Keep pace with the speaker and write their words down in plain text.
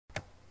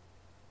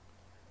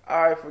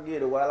Alright,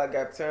 forget it. While I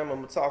got time, I'm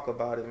going to talk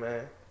about it,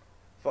 man.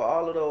 For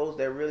all of those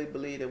that really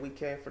believe that we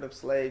came from them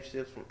slave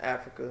ships from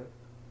Africa,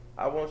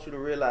 I want you to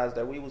realize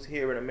that we was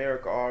here in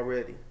America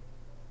already.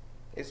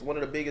 It's one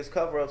of the biggest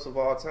cover-ups of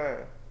all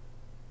time.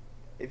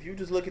 If you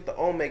just look at the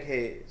Olmec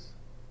heads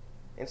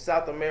in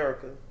South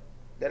America,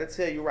 that'll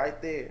tell you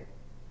right there.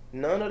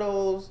 None of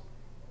those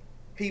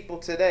people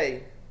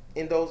today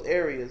in those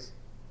areas,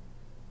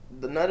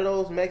 none of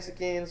those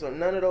Mexicans or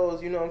none of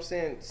those,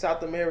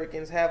 South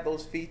Americans have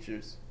those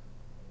features.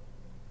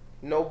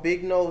 No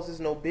big noses,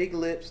 no big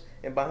lips,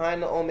 and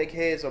behind the Olmec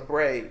heads are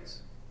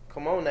braids.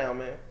 Come on now,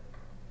 man.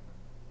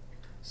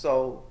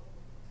 So,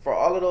 for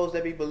all of those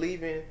that be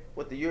believing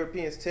what the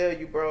Europeans tell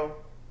you, bro,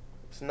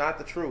 it's not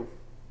the truth.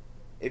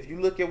 If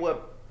you look at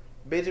what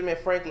Benjamin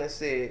Franklin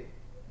said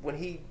when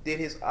he did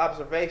his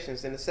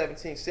observations in the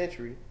 17th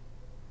century,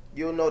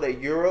 you'll know that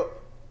Europe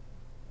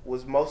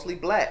was mostly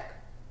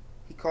black.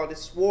 He called it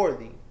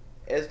swarthy.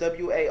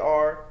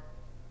 S-W-A-R-T-H-Y-E.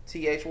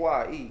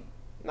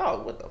 No,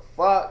 what the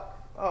fuck?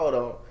 Hold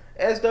on.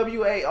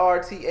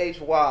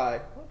 S-W-A-R-T-H-Y.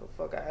 What the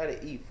fuck I had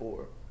an E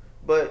for?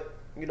 But,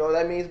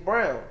 that means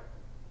brown.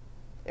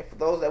 And for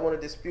those that want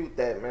to dispute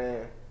that,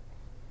 man,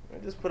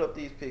 just put up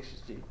these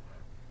pictures, G.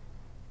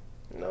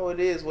 It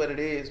is what it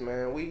is,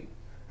 man.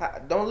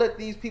 Don't let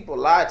these people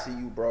lie to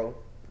you, bro.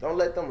 Don't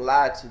let them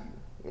lie to you.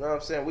 You know what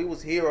I'm saying? We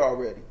was here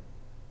already.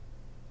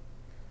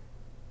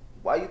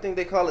 Why you think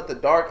they call it the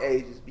Dark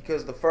Ages?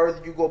 Because the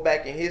further you go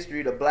back in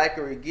history, the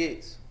blacker it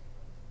gets.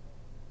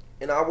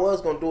 And I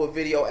was going to do a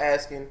video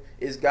asking,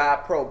 is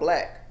God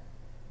pro-black?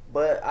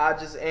 But I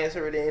just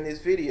answer it in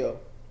this video.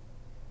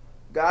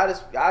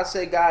 I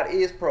say God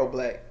is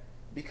pro-black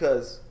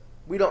because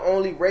we the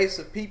only race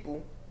of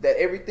people that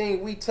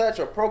everything we touch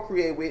or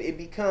procreate with, it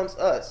becomes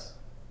us.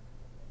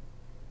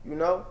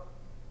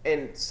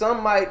 And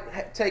some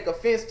might take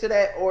offense to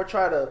that or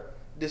try to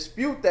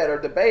dispute that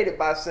or debate it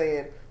by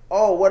saying,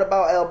 oh, what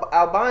about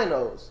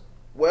albinos?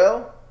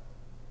 Well,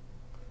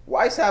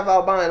 whites have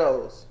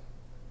albinos.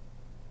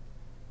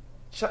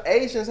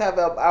 Asians have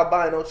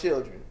albino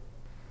children.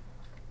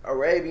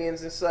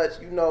 Arabians and such,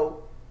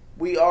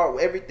 we are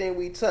everything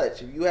we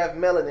touch. If you have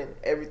melanin,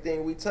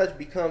 everything we touch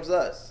becomes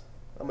us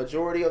a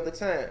majority of the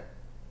time.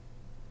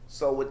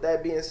 So with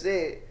that being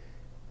said,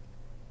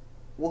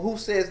 well, who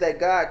says that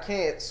God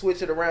can't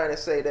switch it around and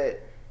say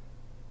that,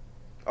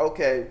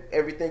 okay,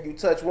 everything you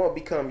touch won't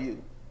become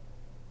you?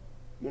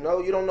 You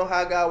don't know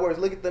how God works.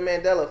 Look at the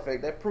Mandela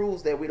effect. That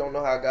proves that we don't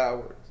know how God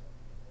works.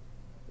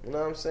 You know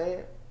what I'm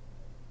saying?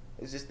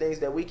 It's just things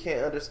that we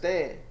can't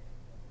understand.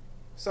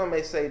 Some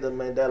may say the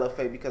Mandela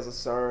effect because of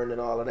CERN and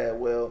all of that.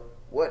 Well,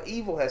 what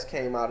evil has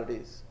came out of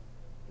this?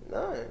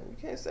 None. You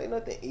can't say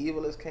nothing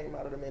evil has came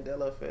out of the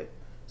Mandela effect.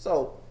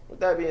 So, with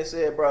that being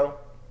said, bro,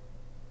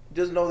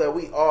 just know that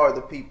we are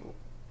the people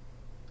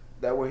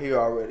that were here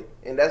already.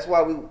 And that's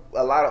why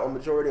a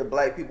majority of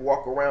black people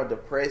walk around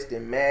depressed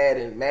and mad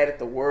at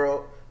the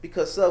world,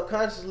 because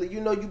subconsciously,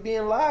 you're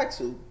being lied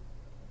to.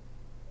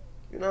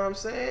 You know what I'm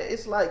saying?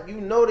 It's like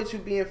that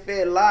you're being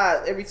fed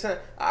lies every time.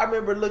 I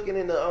remember looking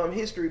in the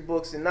history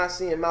books and not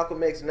seeing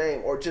Malcolm X's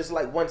name or just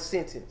like one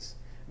sentence,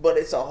 but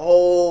it's a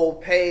whole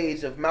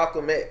page of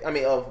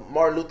of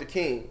Martin Luther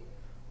King,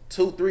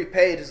 2-3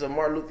 pages of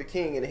Martin Luther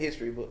King in the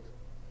history books.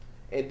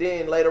 And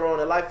then later on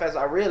in life, as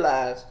I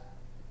realized,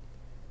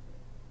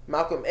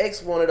 Malcolm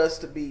X wanted us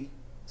to be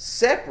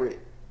separate.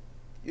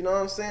 You know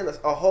what I'm saying?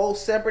 A whole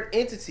separate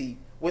entity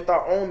with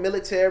our own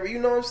military. You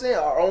know what I'm saying?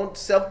 Our own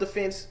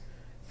self-defense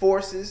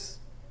forces,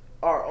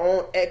 our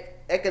own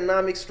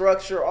economic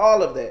structure,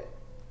 all of that.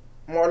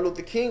 Martin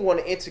Luther King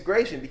wanted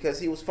integration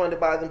because he was funded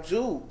by them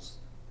Jews.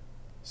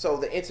 So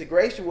the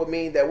integration would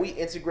mean that we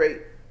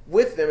integrate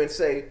with them and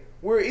say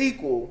we're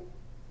equal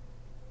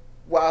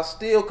while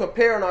still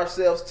comparing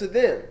ourselves to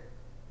them.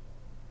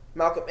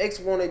 Malcolm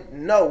X wanted,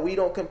 no, we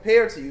don't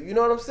compare to you. You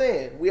know what I'm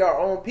saying? We are our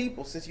own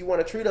people. Since you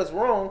want to treat us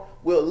wrong,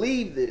 we'll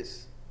leave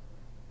this.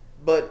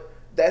 But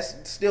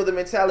that's still the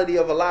mentality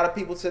of a lot of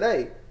people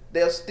today.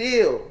 They'll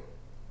still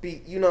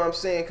be,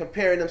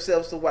 comparing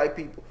themselves to white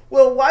people.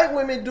 Well, white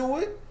women do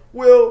it.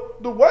 Well,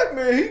 the white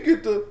man, he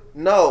get the...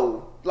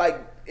 No.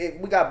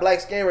 We got black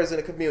scammers in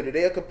the community.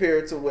 They'll compare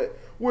it to what?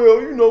 Well,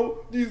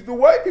 the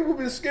white people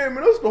been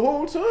scamming us the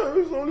whole time.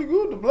 It's only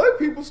good the black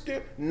people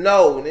scam.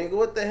 No, nigga,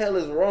 what the hell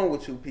is wrong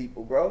with you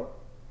people, bro?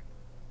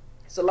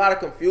 It's a lot of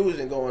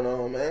confusion going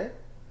on, man.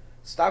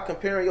 Stop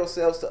comparing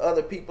yourselves to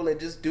other people and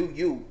just do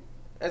you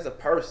as a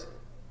person.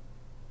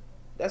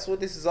 That's what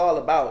this is all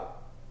about.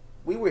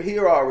 We were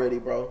here already,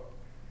 bro.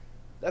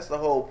 That's the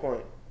whole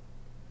point.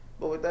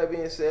 But with that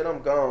being said,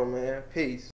 I'm gone, man. Peace.